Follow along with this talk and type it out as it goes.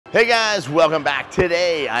Hey guys, welcome back.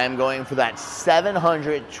 Today I am going for that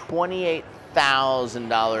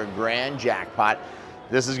 $728,000 grand jackpot.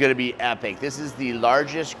 This is going to be epic. This is the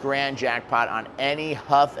largest grand jackpot on any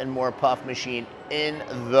Huff N More Puff machine in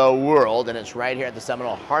the world, and it's right here at the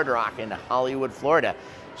Seminole Hard Rock in Hollywood, Florida.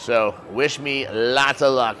 So wish me lots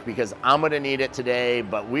of luck because I'm going to need it today,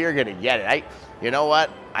 but we're going to get it. You know what?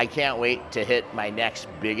 I can't wait to hit my next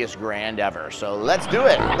biggest grand ever. So let's do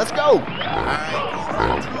it. Let's go. All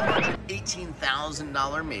right,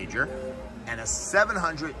 $218,000 major and a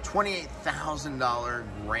 $728,000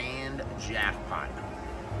 grand jackpot.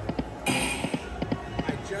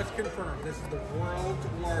 I just confirmed this is the world's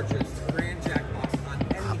largest grand jackpot on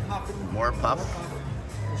any Huff N More Puff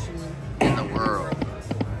machine in the world.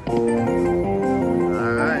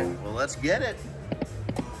 All right, well, let's get it.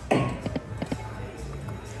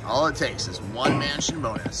 All it takes is one mansion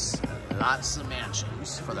bonus. Lots of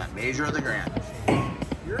mansions for that major of the grand.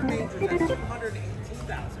 Your major's at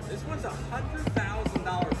 $218,000. This one's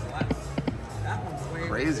 $100,000 less. That one's way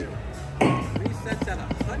crazy. Resets at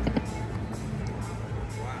 100.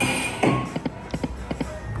 Wow.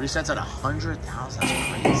 Resets at 100,000.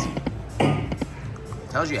 That's crazy.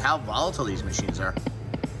 Tells you how volatile these machines are.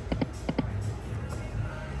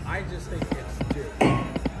 I just think it's due.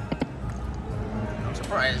 I'm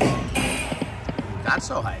surprised. Got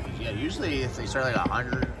so high. Yeah, usually if they start like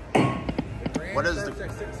 100. What is the?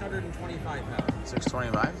 At 625,000.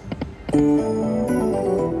 625.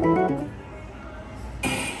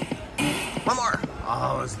 One more.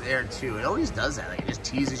 Oh, it's there too. It always does that. Like it just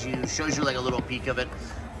teases you, shows you like a little peek of it.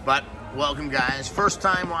 But welcome, guys. First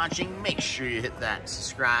time watching. Make sure you hit that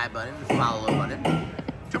subscribe button, follow button.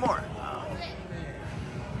 Two more.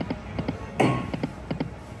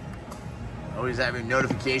 Always have your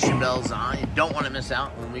notification bells on. You don't want to miss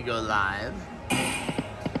out when we go live.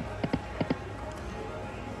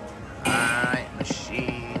 Alright,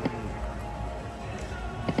 machine.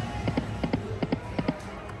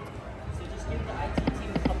 So just give the IT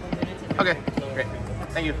team a couple minutes. Okay, great.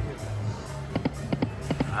 Thank you.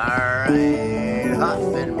 Alright,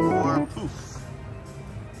 Huff N More Puff.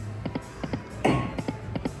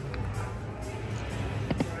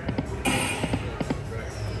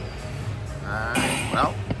 Alright,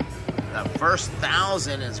 well, the first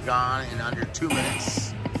 1,000 is gone in under 2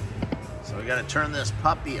 minutes. So we gotta turn this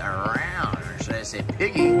puppy around, or should I say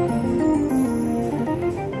piggy.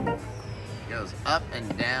 Goes up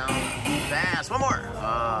and down fast. One more.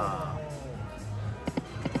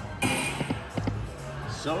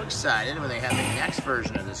 So excited when they have the next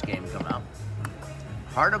version of this game come out.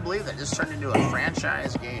 Hard to believe that this turned into a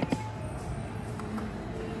franchise game.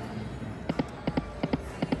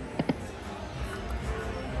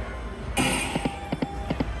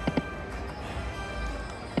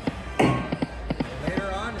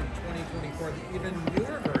 The even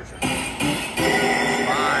newer version.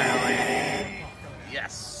 Finally.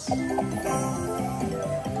 Yes.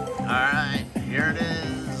 Alright, here it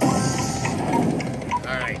is.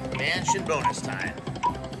 Alright, mansion bonus time.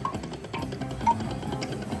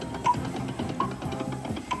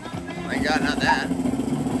 Thank God, not that.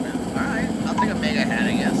 Alright, I'll take a mega hat,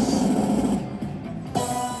 I guess.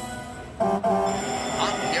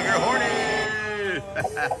 I'll give her horny.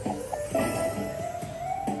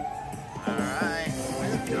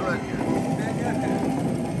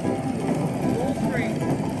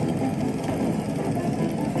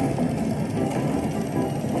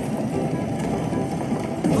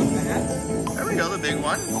 There we go, the big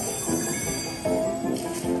one.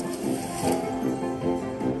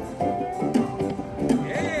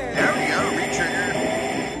 Yeah. There we go, re-trigger.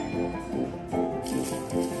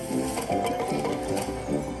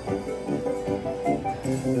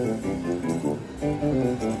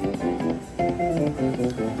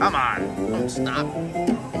 Come on, don't stop.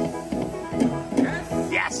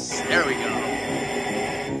 Yes, there we go.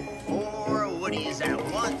 4 Woodies at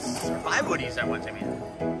once, or 5 Woodies at once, I mean.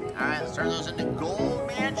 All right, let's turn those into gold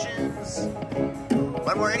mansions.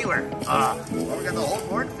 One more anywhere. Well, we got the whole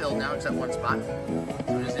board filled now except one spot. So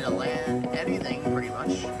we just need to land anything pretty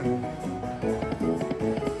much.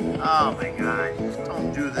 Oh my God, just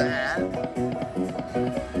don't do that.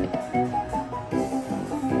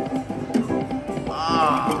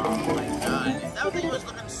 Oh my God, that thing was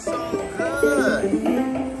looking so good.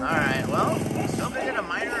 All right, well, still gonna get a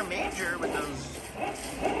minor or major with those.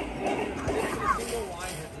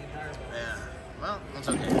 Yeah, well, that's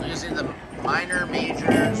okay. We just need the minor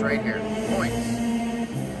majors right here. Points.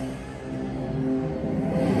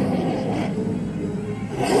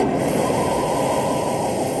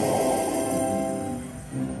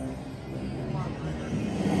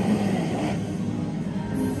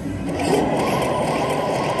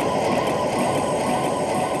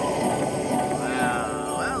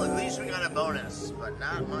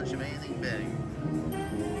 anything big.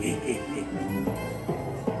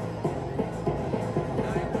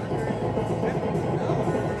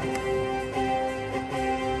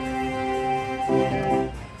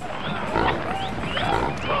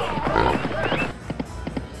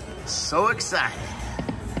 So excited.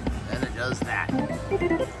 Then it does that.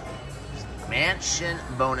 Mansion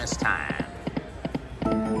bonus time.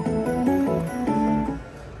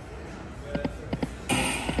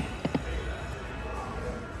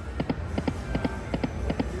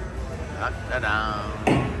 Da-da-da.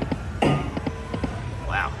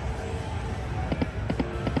 Wow.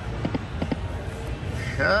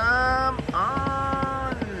 Come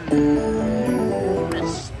on,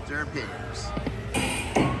 Mr. Pibbs.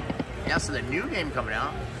 Yeah, so the new game coming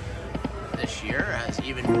out this year has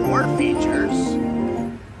even more features.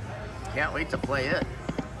 Can't wait to play it.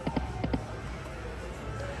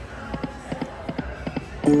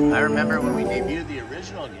 I remember when we debuted the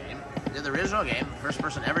original game, first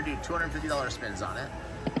person ever do $250 spins on it.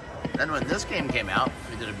 Then when this game came out,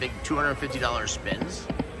 we did a big $250 spins.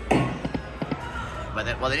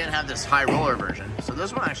 But they didn't have this high roller version. So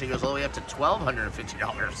this one actually goes all the way up to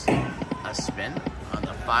 $1,250 a spin on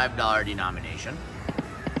the $5 denomination.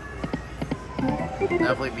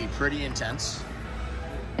 Definitely be pretty intense.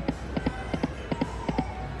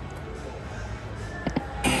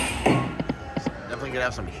 Definitely gonna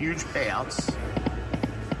have some huge payouts.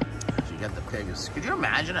 So you got the pigs. Could you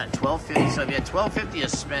imagine at $12.50? So if you had $12.50 a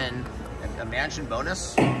spin, a mansion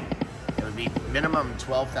bonus, it would be minimum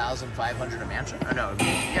 $12,500 a mansion. Or no, it would be,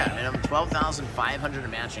 yeah, minimum $12,500 a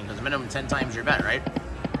mansion because minimum 10 times your bet, right?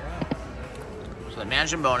 So the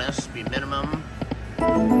mansion bonus would be minimum.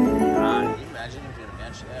 Can you imagine if you had a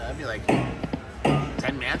mansion? Yeah, that'd be like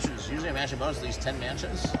 10 mansions. Usually a mansion bonus, at least 10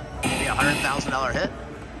 mansions. It'd be a $100,000 hit.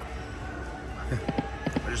 But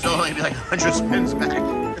it'd still only be like 100 spins back.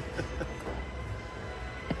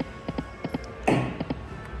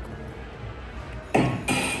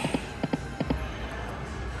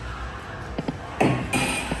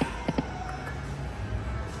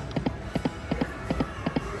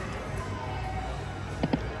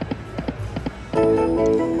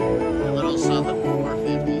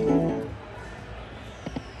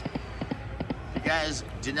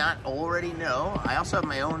 Did not already know, I also have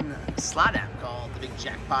my own slot app called the Big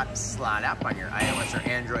Jackpot slot app on your iOS or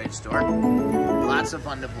Android store. Lots of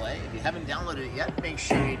fun to play. If you haven't downloaded it yet, make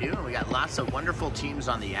sure you do. And we got lots of wonderful teams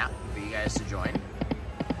on the app for you guys to join.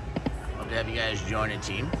 Love to have you guys join a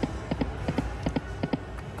team.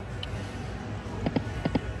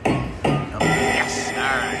 Oh, yes, all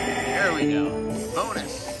right, here we go.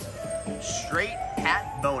 Bonus, straight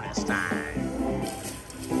hat bonus time.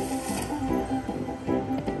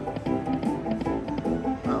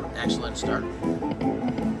 Excellent start.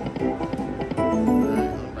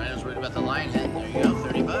 Brian's worried about the line hit. There you go,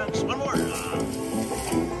 30 bucks. One more.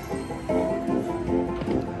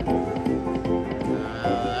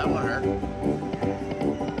 That one hurt.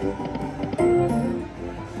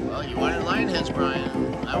 Well, you wanted line hits, Brian.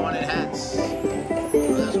 I wanted hats. Well,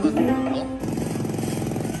 this one, well,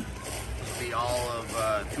 this will be all of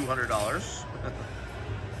 $200.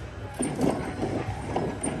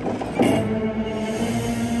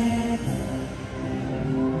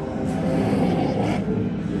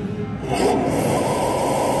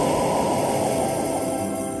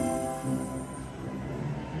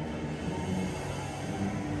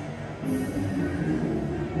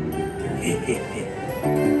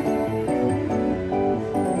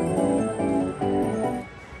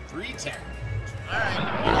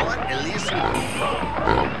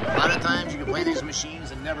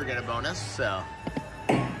 Machines and never get a bonus, so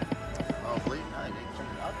hopefully no, they turn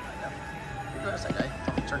it up. Who does that guy?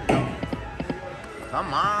 Tell me to turn it up.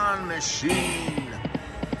 Come on, machine,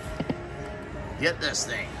 get this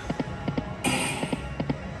thing.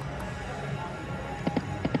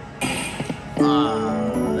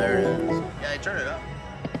 There it is. Yeah, they turned it up.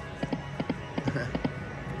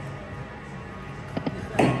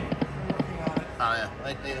 Oh yeah,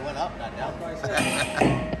 they went up, not down.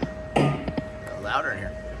 Louder in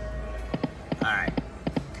here. Alright.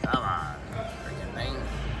 Come on. Freaking thing.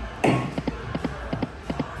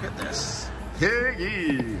 Look at this.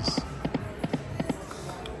 Piggies.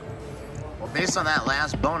 Well, based on that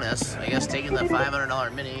last bonus, I guess taking the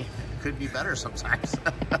 $500 mini could be better sometimes.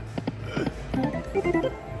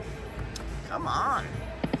 Come on.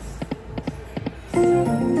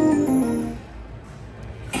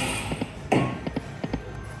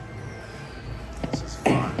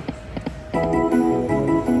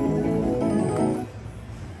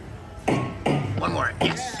 One more.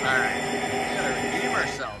 Yes. All right. We gotta redeem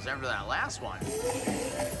ourselves after that last one.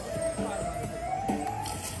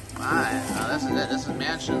 and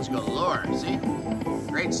mansions galore. See?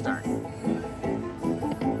 Great start.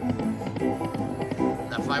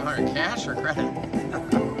 That 500 cash or credit?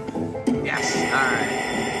 Yes. All right.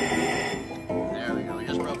 There we go. We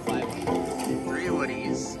just broke 500. 3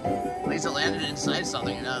 woodies. At least it landed inside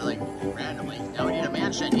something, not like randomly. Now we need a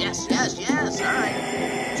mansion. Yes, yes, yes. All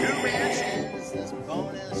right. 2 mansions. This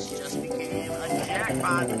bonus just became a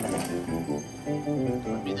jackpot.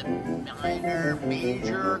 Would be the minor,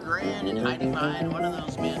 major, grand, and hiding behind one of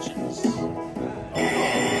those mansions. There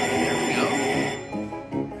we go.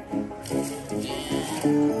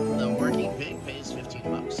 And the working pig pays 15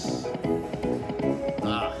 bucks.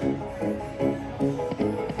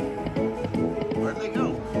 Where'd they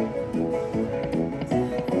go?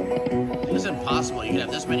 It's impossible. You can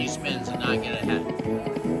have this many spins and not get ahead.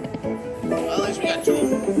 Well, at least we got 2 of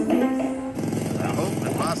them. A hope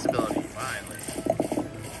and possibility, finally.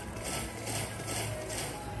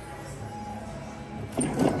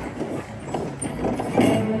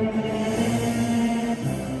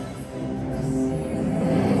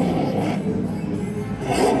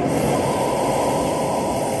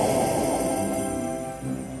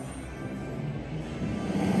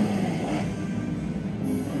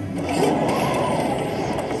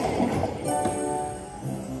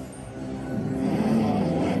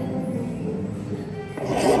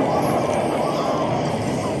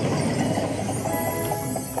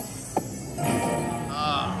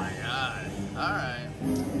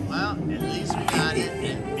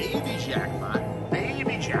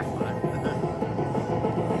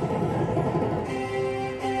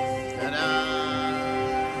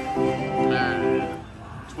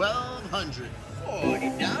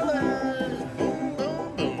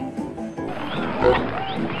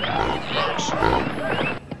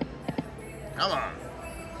 Come on.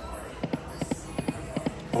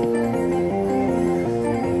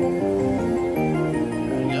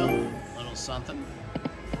 There you go. A little something.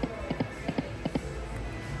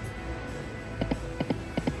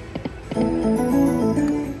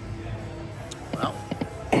 Well,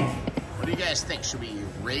 what do you guys think? Should we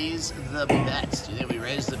raise the bets? Do you think we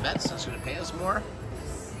raise the bets so it's going to pay us more?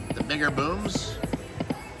 The bigger booms?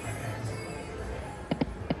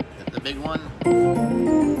 The big one?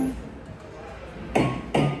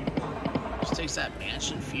 Just takes that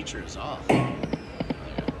mansion features off.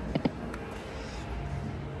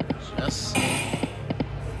 Just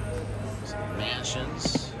some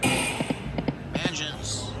mansions.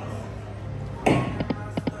 Mansions.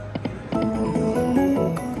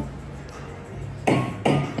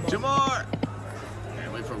 Two more! Okay,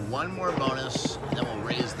 wait for one more bonus, and then we'll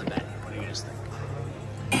raise the bet. What do you guys think?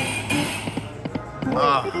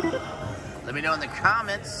 Oh, let me know in the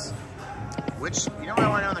comments which, you know what I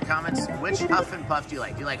want to know in the comments? Which Huff N Puff do you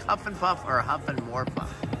like? Do you like Huff N Puff or Huff N More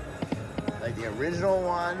Puff? Like the original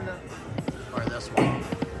one or this one?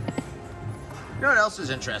 You know what else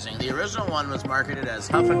is interesting? The original one was marketed as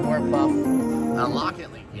Huff N More Puff, a Lock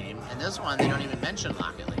It Link game, and this one they don't even mention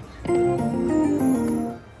Lock It Link.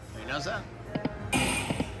 You notice that?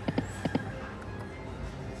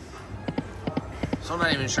 So I'm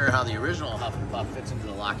not even sure how the original Huff N Puff fits into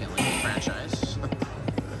the Lock It Link franchise.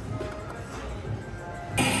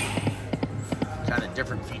 Kind of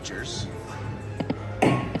different features.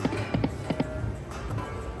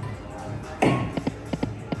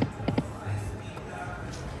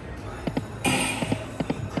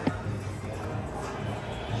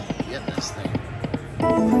 Get this thing.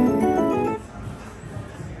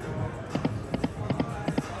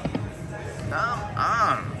 Come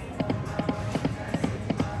on.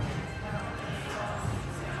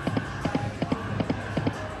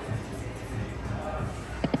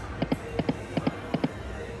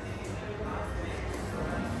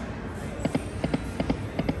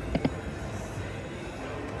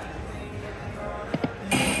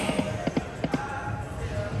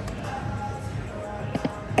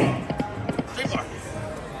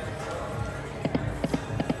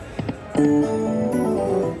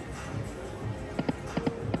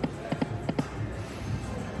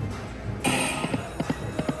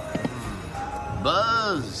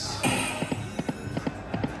 Buzz.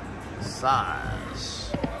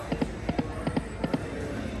 Size.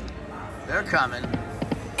 They're coming.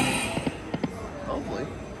 Hopefully.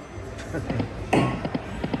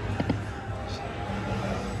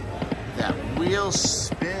 That wheel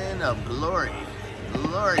spin of glory.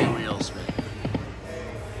 Glory wheel spin.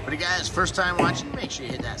 But guys, first time watching, make sure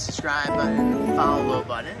you hit that subscribe button, follow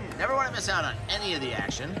button. Never want to miss out on any of the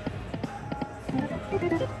action.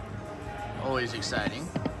 Always exciting.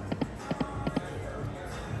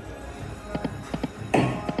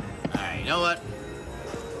 Alright, you know what?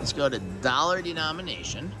 Let's go to dollar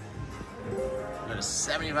denomination. Go to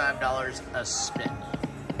 $75 a spin.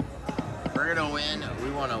 We're gonna win. We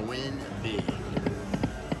want to win big.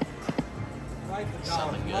 Like the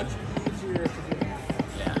Something dollar, good. much easier to do that.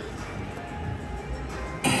 Yeah.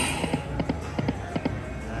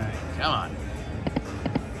 All right, come on.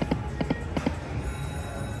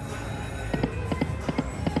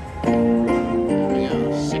 There we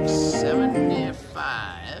go.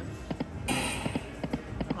 675.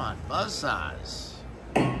 Come on, buzzsaws.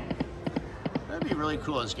 That'd be really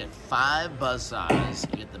cool. Is get 5 buzzsaws.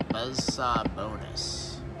 You get the buzzsaw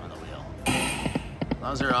bonus on the wheel. As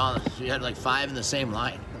long as they're all, if you had like 5 in the same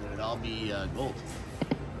line, it would all be gold.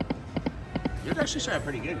 You'd actually start out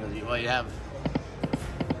pretty good because you have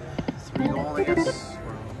 3 gold, I guess.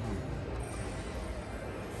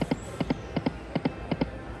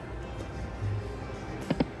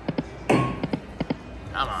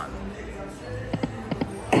 Come on.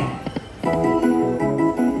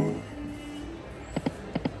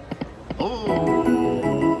 Oh,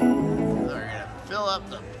 they're gonna fill up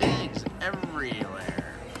the pigs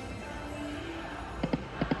everywhere.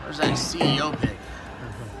 Where's that CEO pig?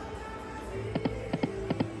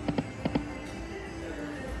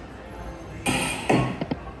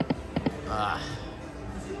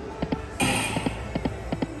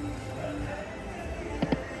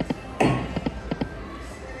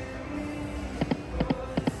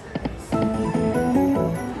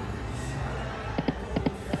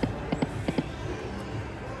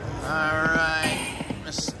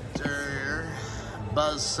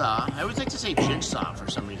 Buzzsaw. I always like to say jigsaw for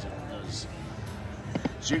some reason. Those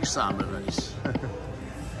jigsaw movies.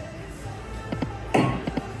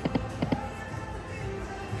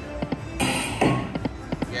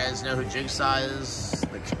 You guys know who Jigsaw is?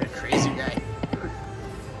 The crazy guy.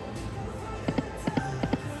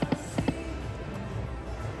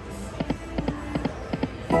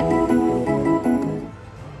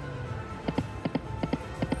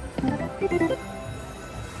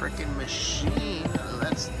 Frickin' machine.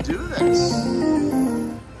 Let's do this.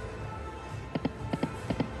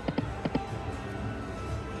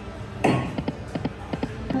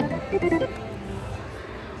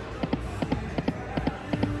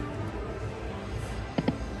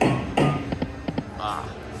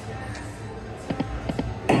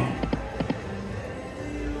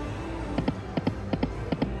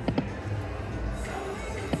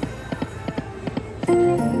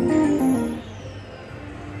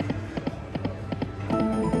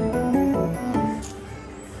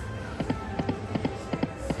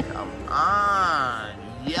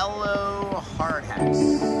 Yellow hard hats.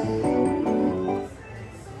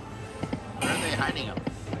 Where are they hiding them?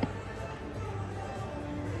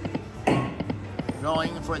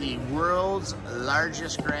 Going for the world's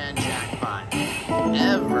largest grand jackpot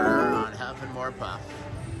ever on Huff N More Puff.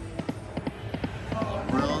 The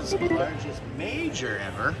world's largest major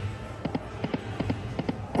ever.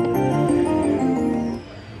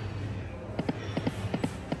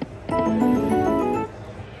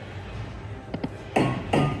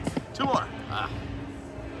 Two more.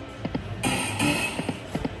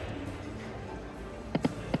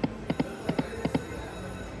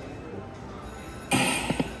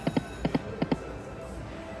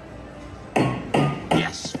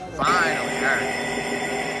 Yes, finally. All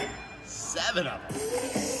right. 7 of them.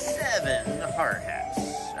 7 hard hats.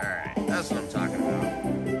 All right, that's what I'm talking about.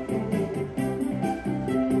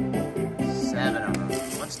 7 of them.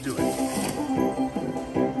 Let's do it.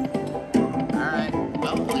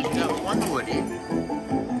 We've got 1 Woody.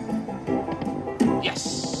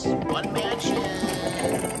 Yes, 1 mansion.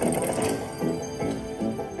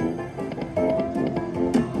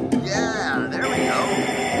 Yeah, there we go.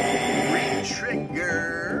 Green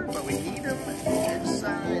trigger, but we need them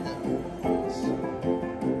inside.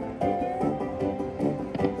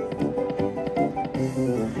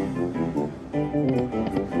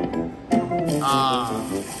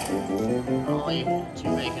 Only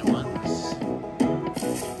 2 vacant ones.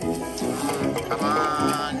 Come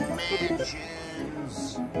on,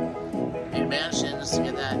 mansions. Need mansions to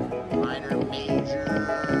get that minor,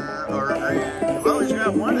 major, or grand. Well, he's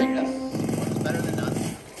got 1, I guess. One's better than none.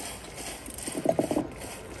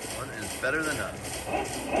 1 is better than none.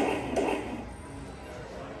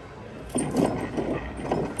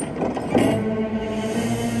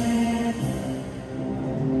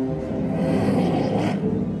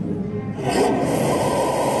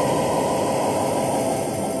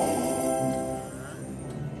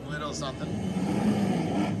 Something.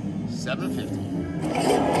 750.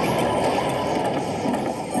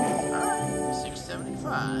 Alright,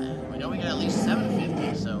 675. We know we got at least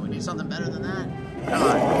 750, so we need something better than that. Come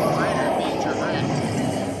on, minor, major, friend.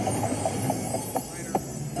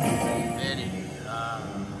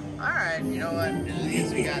 Alright, you know what? At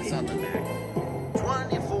least we got something back.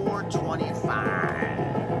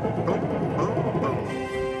 24.25. Boom, boom, boom.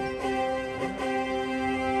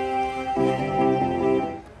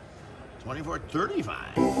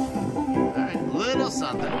 24.35. Alright, little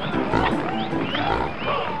something. Yeah.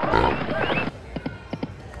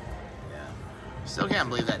 Still can't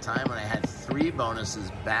believe that time when I had 3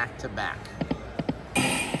 bonuses back to back.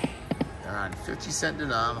 Around 50 cents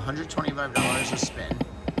denom, $125 a spin.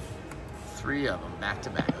 3 of them back to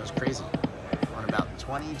back. That was crazy. Won about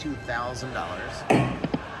 $22,000.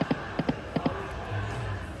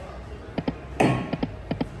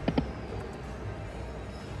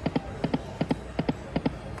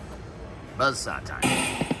 Buzzsaw time.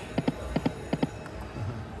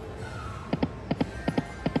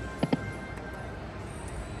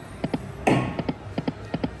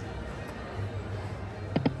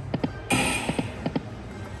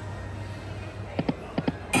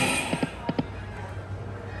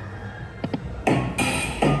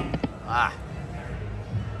 Ah.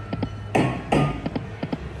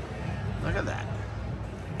 Look at that.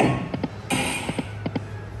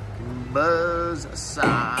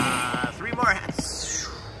 Buzzsaw. 3 more hats.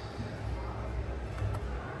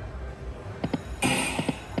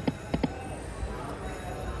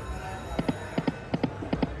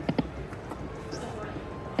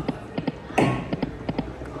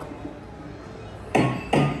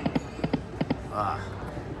 Ah.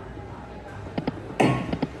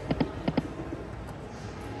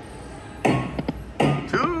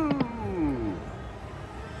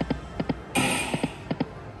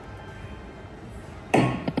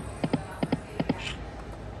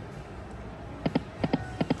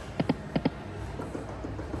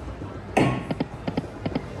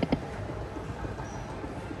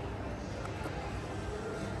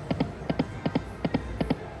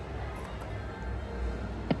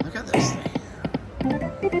 Look at this thing.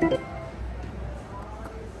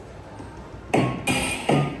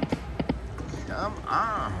 Come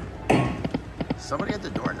on. Somebody at the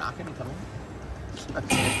door knocking and coming.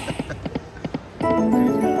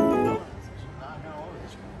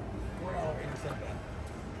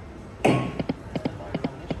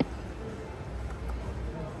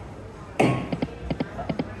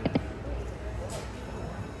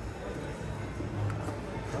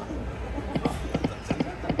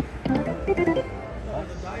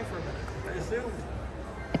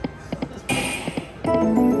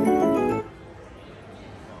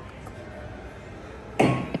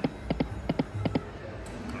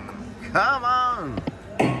 Come on.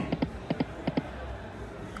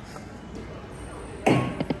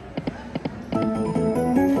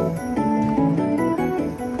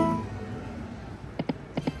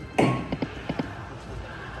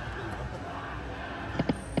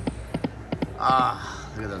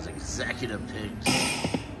 Ah, look at those executive pigs.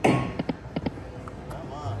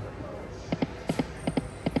 Come on.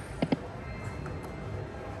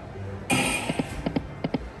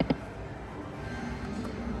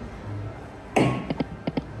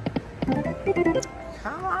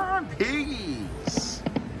 Come on, piggies.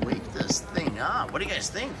 Wake this thing up. What do you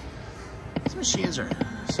guys think? These machines are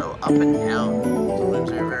so up and down.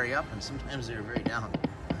 Sometimes they're very up and sometimes they're very down.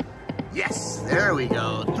 Yes, there we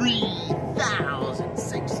go.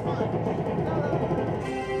 3,600.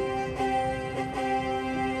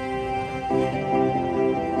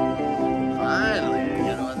 Finally, you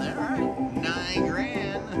know what there? All right, 9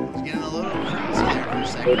 grand. I was getting a little crazy there for a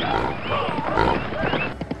second.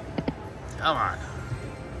 Come on.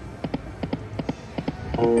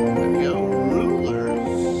 There we go. Rulers.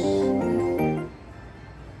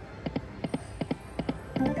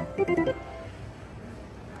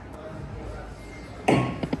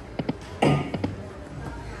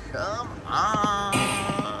 Come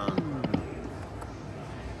on.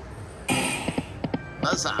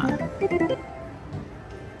 Buzzsaw.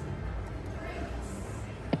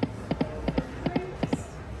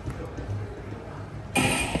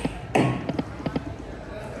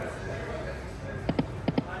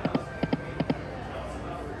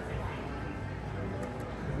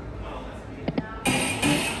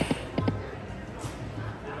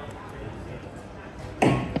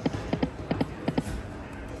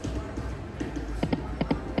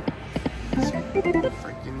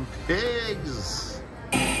 Freaking pigs.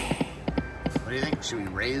 What do you think? Should we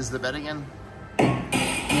raise the bet again?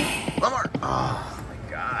 One more. Oh my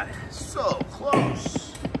God. So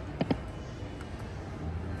close.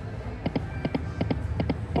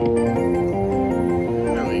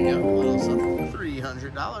 There we go. A little something.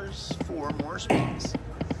 $300. 4 more spins.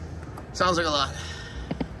 Sounds like a lot,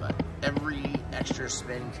 but every extra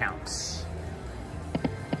spin counts.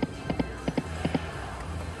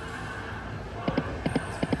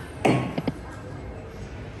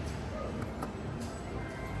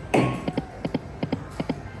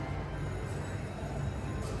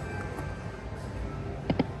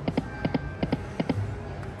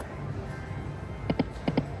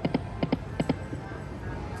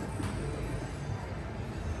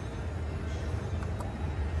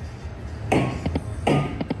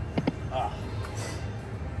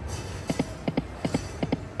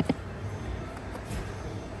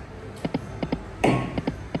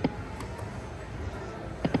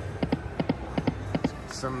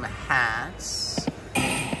 Some hats.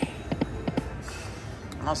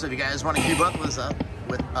 Also, if you guys want to keep up with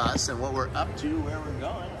us and what we're up to, where we're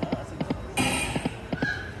going,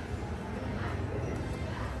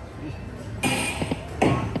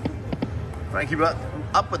 want to keep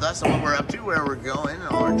up with us on what we're up to, where we're going,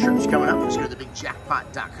 all our trips coming up, just go to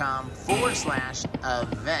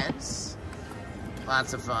thebigjackpot.com/events.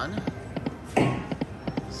 Lots of fun. Let's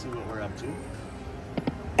see what we're up to.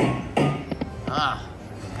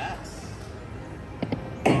 Hats.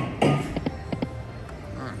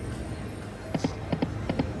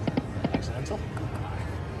 Accidental.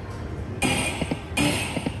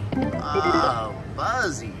 Oh,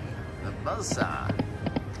 Buzzy. The buzzsaw.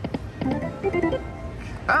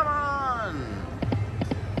 Come on!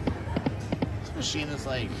 This machine is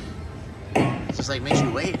like, it just like makes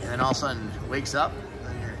you wait, and then all of a sudden wakes up,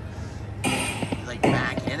 and you're like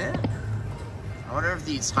back in it. I wonder if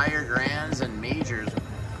these higher grands and majors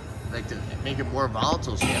like to make it more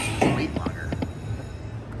volatile, so you have to just wait longer.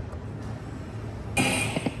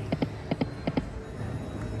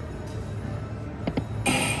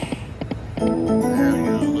 There we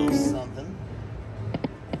go, a little something.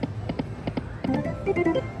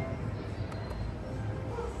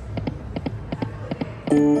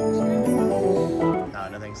 No,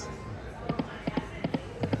 nothing's.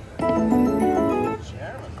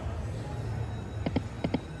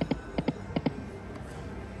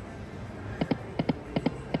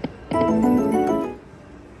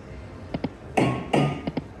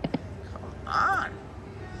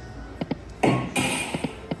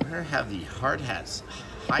 Have the hard hats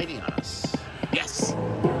hiding on us. Yes!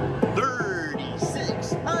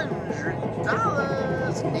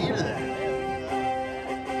 $3,600! Needed that.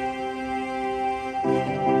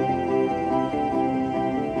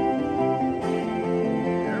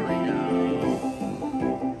 There we go.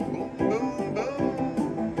 Boom, boom,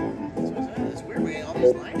 boom. So it's weird, we get all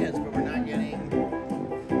these line hats, but we're not getting...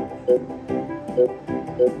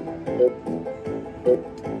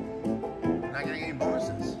 Not getting any bonuses.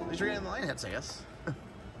 At least we're getting the line hits, I guess.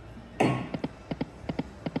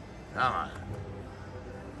 Come on.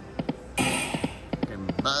 Fucking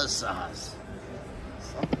buzzsaws.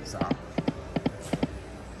 Something's up.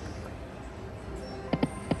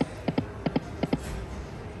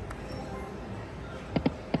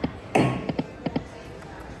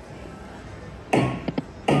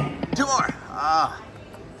 Two more.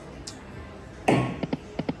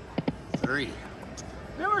 Three.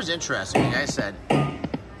 That was interesting. The guy said,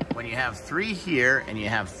 when you have 3 here and you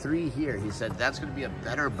have 3 here, he said, that's going to be a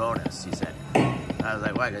better bonus, he said. I was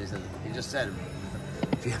like, why? He said, he just said,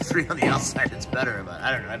 if you have 3 on the outside, it's better. But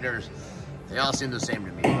I don't know. They all seem the same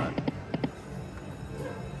to me. But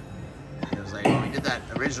it was like, when we did that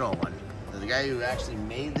original one, the guy who actually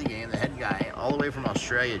made the game, the head guy, all the way from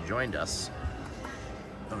Australia, joined us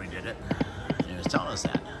when we did it. And he was telling us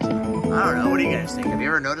that. So, I don't know. What do you guys think? Have you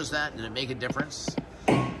ever noticed that? Did it make a difference?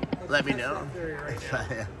 Let me know.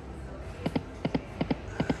 Right.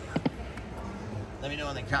 Let me know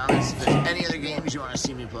in the comments if there's any other games you want to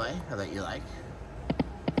see me play or that you like.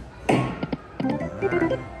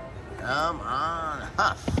 Right. Come on,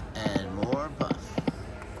 Huff and More Puff.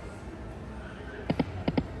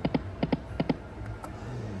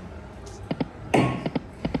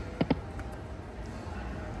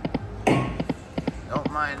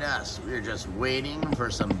 Don't mind us. We're just waiting for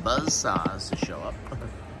some buzzsaws to show up.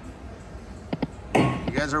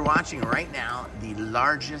 You guys are watching right now the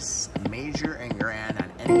largest major and grand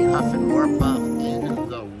on any Huff N More Puff in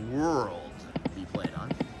the world to be played on.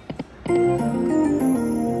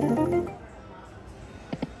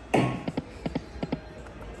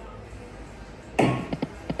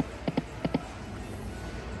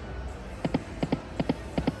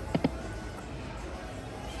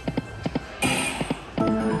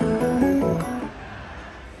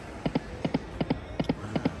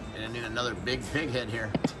 Another big pig head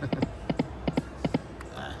here.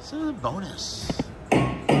 This is a bonus.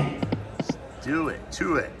 Let's do it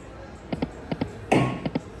to it.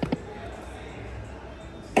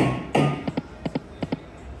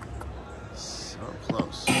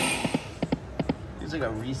 one's like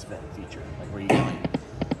a respin feature, like where you get like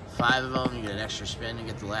 5 of them, you get an extra spin, you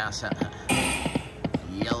get the last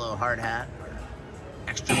yellow hard hat, or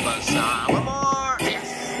extra buzz saw. One more!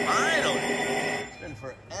 Yes! Finally! It's been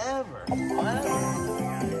forever. Finally.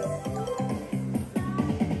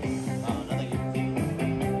 Oh, nothing.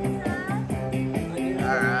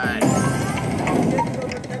 Alright.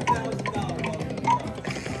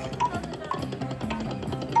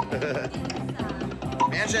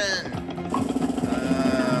 Mansion!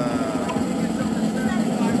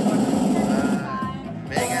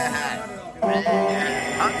 Mega hat. Mega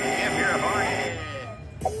hat. Hunk if you're horny.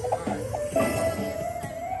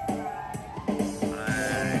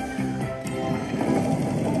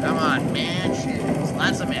 Come on, mansions.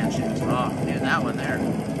 Lots of mansions. Oh, dude, that one there.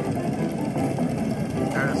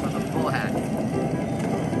 Start us with a full hat.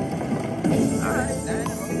 Alright.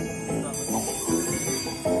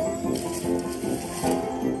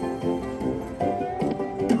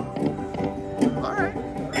 Alright.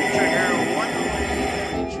 Trigger one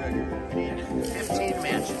way. Trigger. We need 15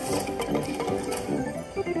 mansions.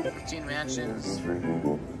 15 mansions for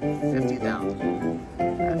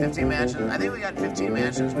 50,000. 15 mansions. I think we got 15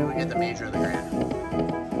 mansions when we get the major of the grand.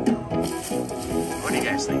 What do you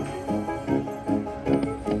guys think?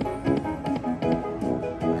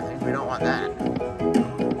 I think we don't want that.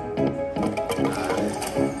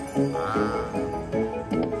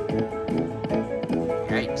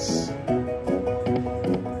 Yikes.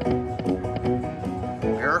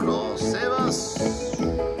 Miracle, save us.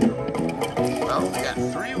 Well, we got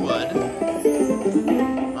 3 wood.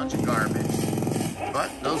 Bunch of garbage. But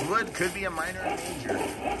those wood could be a minor and major.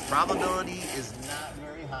 Probability is not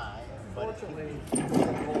very high, but Unfortunately, I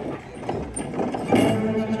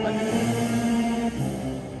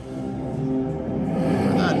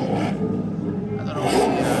thought only,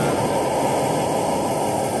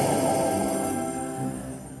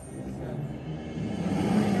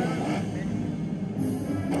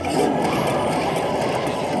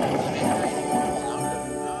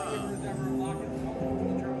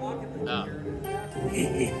 oh.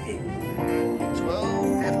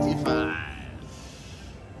 1255.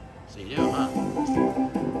 So you do, huh?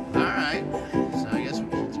 Alright. So I guess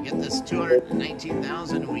to get this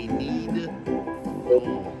 219,000 we need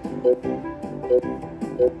gold.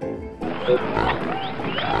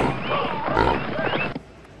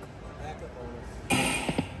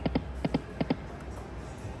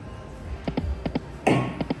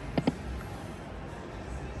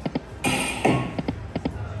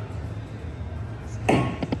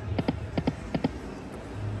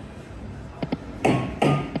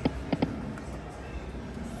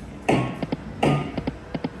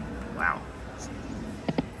 Wow.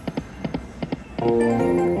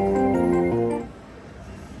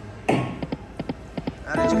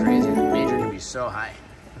 That is crazy. The major can be so high.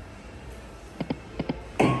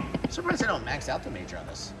 I'm surprised they don't max out the major on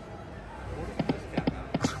this.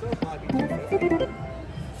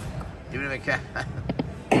 Even if it kept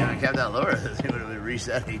that lower, they would have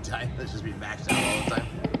reset any time. Let's just be maxed out all the time.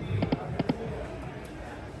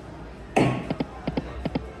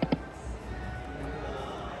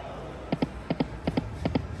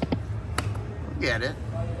 Get it.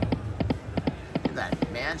 Get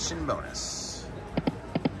that mansion bonus.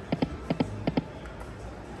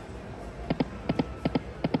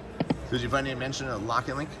 Did you find any mention of lock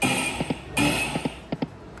and link?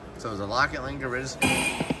 So it was a lock and link originally.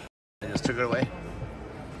 They just took it away.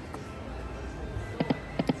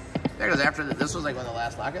 Yeah, because after this was like one of the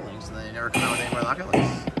last lock and links, and then they never come out with any more lock and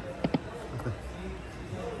links.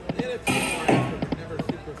 They had a few more after, but never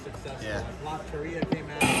super successful. Yeah. Lotteria came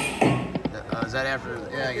out. Is that after?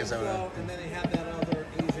 Yeah, I guess that would. And then they had that other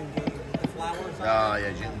Asian game with the flowers. Oh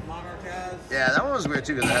yeah, June. Monarch has. Yeah, that one was weird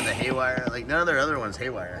too because it had the haywire. Like none of their other ones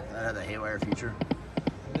haywire. That had the haywire feature.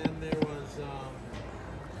 And then there was.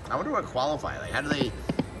 I wonder what qualify. Like how do they?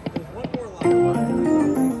 There's one more lot.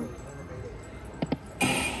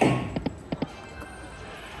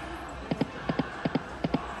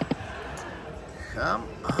 Come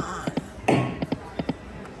on.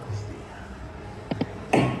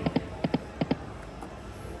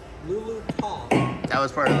 Lulu Tong. That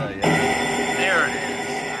was part of the. There it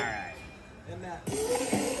is. All right. And that.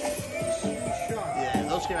 Yeah,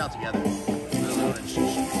 those came out together. Lulu and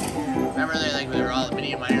Shishi. Remember they were all the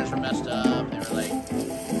mini miners were messed up. They were like,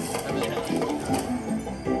 remember they had like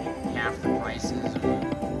half the prices.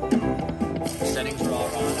 And the settings were all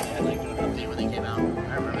wrong. And they had like an update when they came out.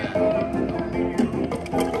 I remember that.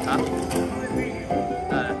 Huh?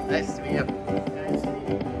 Nice to meet you.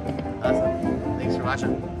 Awesome. Thanks for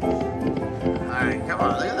watching. Alright, come on,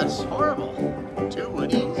 look at this. Horrible. 2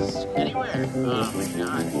 woodies. Anywhere. Oh my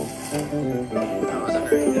god. That wasn't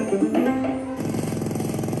very good.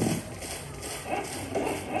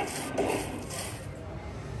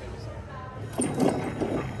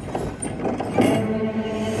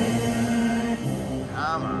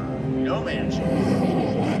 Come on. No mansion.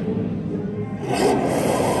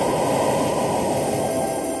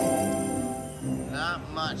 Not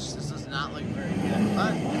much. This does not look very good,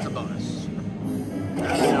 but it's a bonus.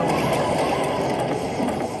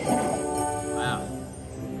 Wow.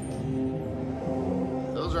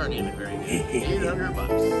 Those aren't even very good.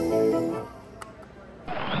 $800.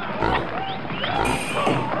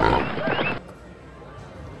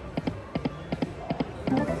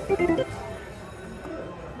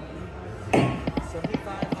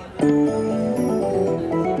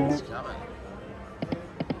 It's coming.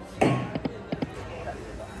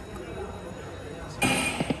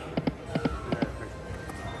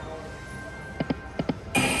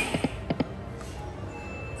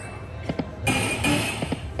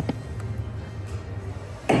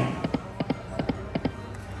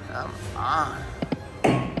 Come on.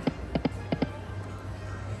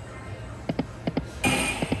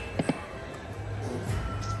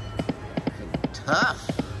 Tough.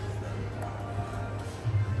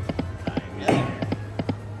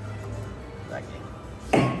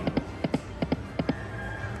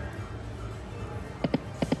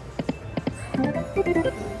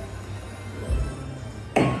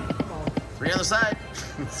 Three on the side.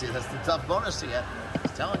 See, that's the tough bonus to get. I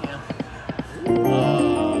was telling you.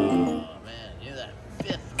 Oh, man. You that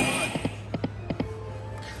 5th one.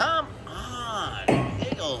 Come on.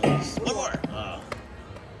 Giggles. One more. Oh.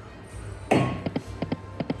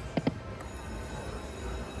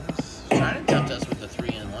 Trying to tempt us with the 3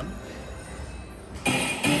 and 1.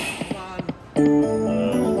 Come on.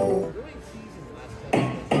 Doing seasons last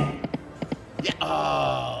time. Yeah.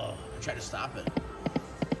 Oh. I tried to stop it.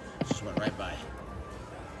 Just went right by.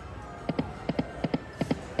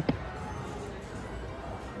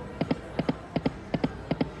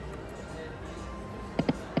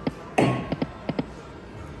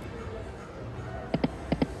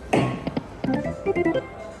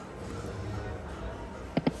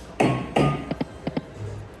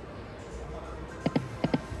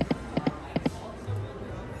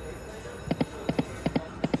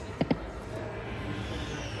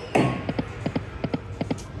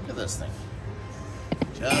 This thing.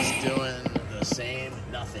 Just doing the same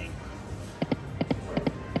nothing.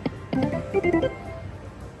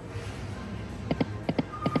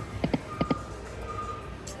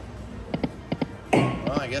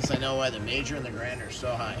 Well, I guess I know why the major and the grand are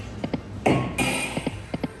so high.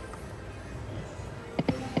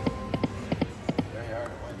 Very hard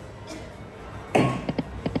to win.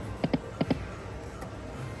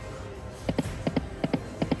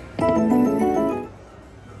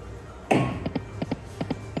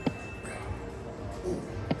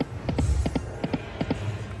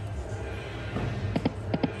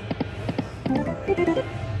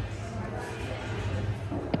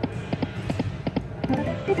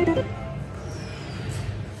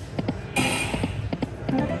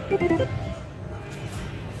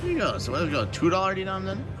 There you go. So let's go $2 denom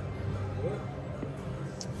then.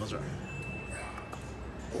 Those are.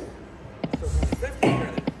 So 50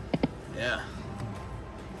 credit. Yeah.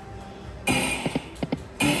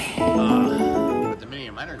 But the mini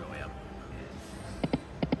and minor go way up.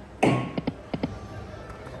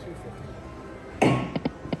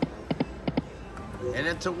 250. In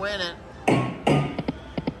it to win it.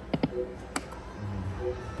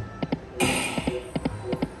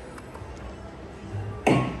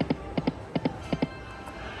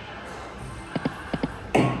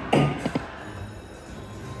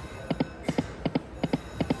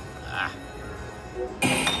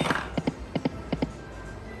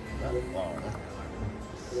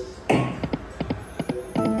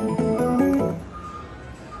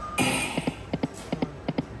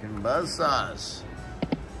 Buzzsaws.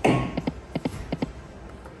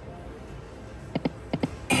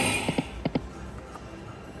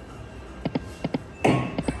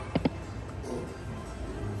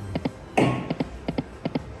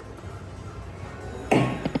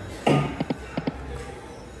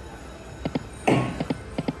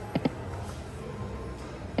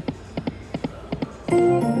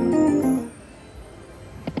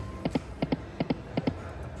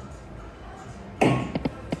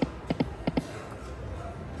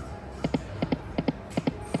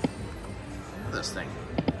 This thing.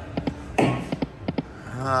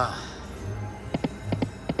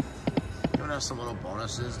 Giving us some little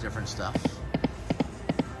bonuses, different stuff.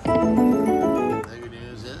 The good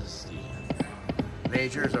news is the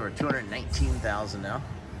major is over 219,000 now.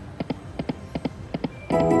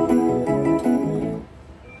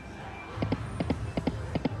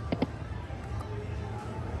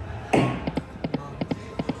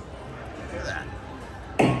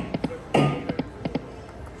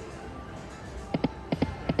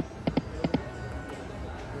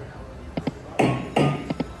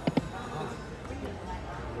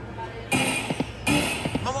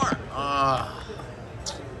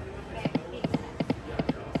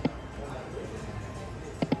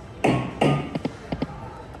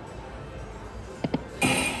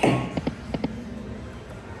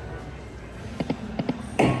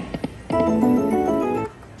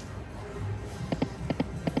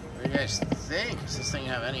 Think? Does this thing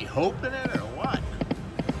have any hope in it or what?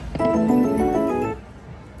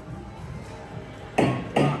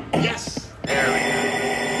 Yes! There we go.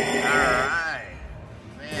 Alright.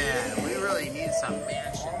 Man, we really need some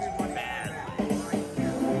mansions badly.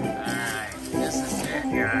 Alright, this is it,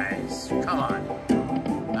 guys. Come on.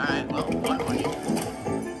 Alright, well, one more.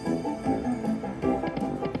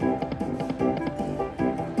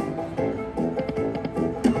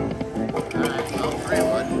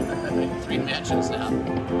 Mansions now.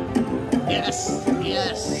 Yes,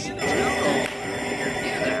 yes.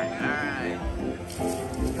 Alright.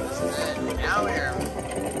 This is it. Now we're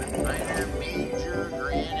minor, major,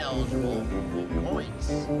 grand eligible points.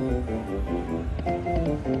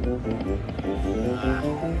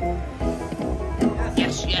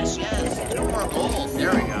 Yes, yes, yes. 2 more goals.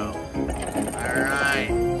 There we go. Alright.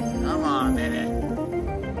 Come on, baby.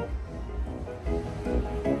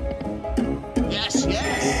 Yes,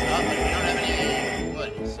 yes. Oh, we don't have any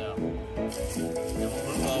wood, so then we'll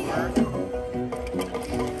move over.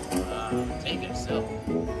 Take it still.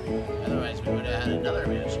 Otherwise, we would have had another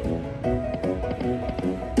mansion.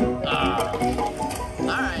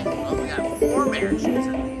 Alright, well, we got 4 mansions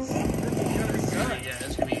at least. Yeah,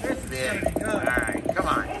 this could be big. Alright, come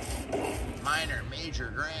on. Minor,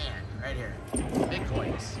 major, grand. Right here. Big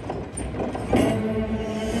coins.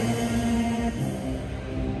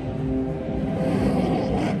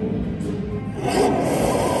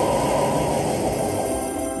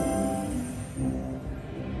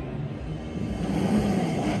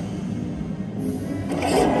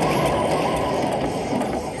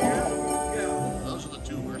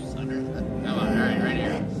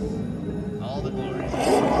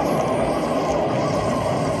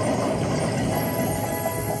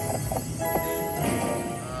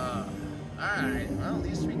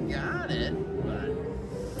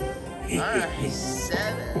 Alright,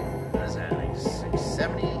 7, what is that, like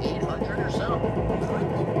 7,800 or so?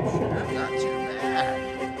 Not too bad.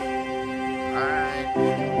 Alright,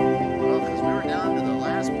 well, because we were down to the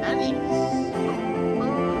last penny.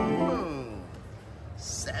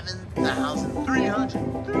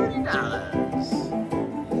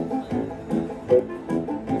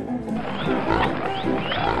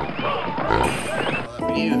 $7,330. Well,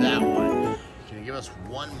 we needed that one. Can you give us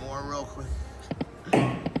one more real quick?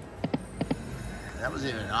 That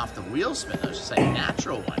wasn't even off the wheel spin. That was just a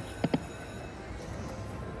natural one.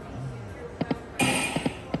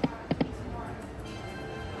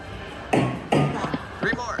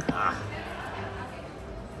 Three more.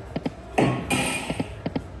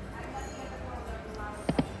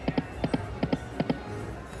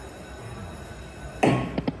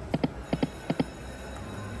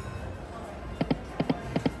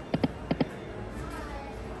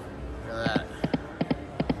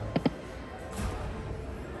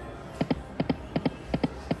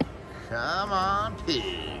 Come on,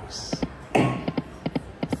 pigs.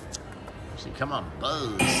 Actually, come on,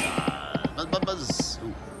 Buzz. Buzz, buzz, buzz.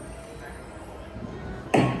 Ooh.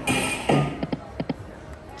 The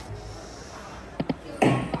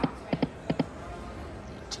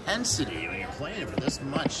intensity when you're playing for this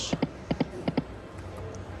much.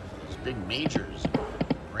 Those big majors,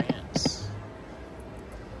 brands.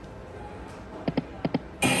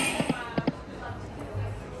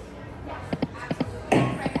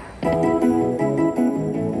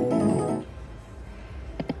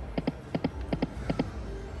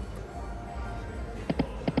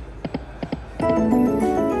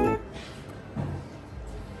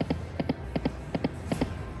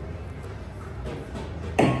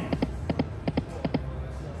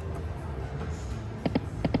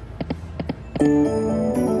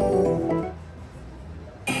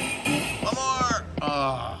 One more.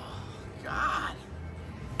 Oh, God.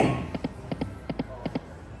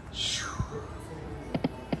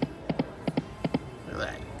 Look at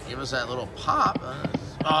that. Give us that little pop.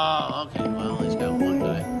 Oh, okay. Well, he's got one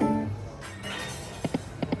guy.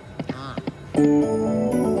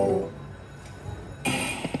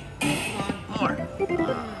 All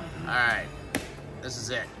right, this is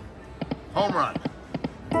it. Home run.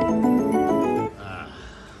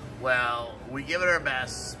 Well, we give it our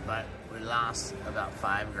best, but we lost about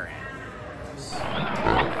 $5,000.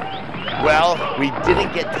 Well, we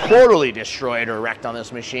didn't get totally destroyed or wrecked on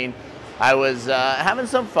this machine. I was having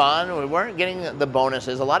some fun. We weren't getting the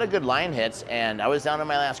bonuses, a lot of good line hits, and I was down to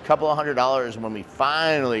my last couple of $100s when we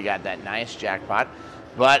finally got that nice jackpot.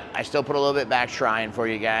 But I still put a little bit back trying for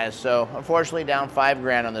you guys. So unfortunately down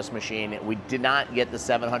 $5,000 on this machine. We did not get the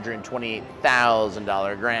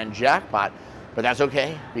 $728,000 grand jackpot, but that's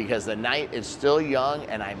okay because the night is still young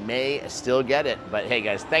and I may still get it. But hey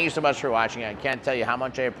guys, thank you so much for watching. I can't tell you how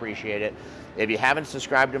much I appreciate it. If you haven't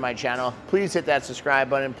subscribed to my channel, please hit that subscribe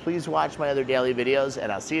button. Please watch my other daily videos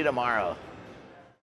and I'll see you tomorrow.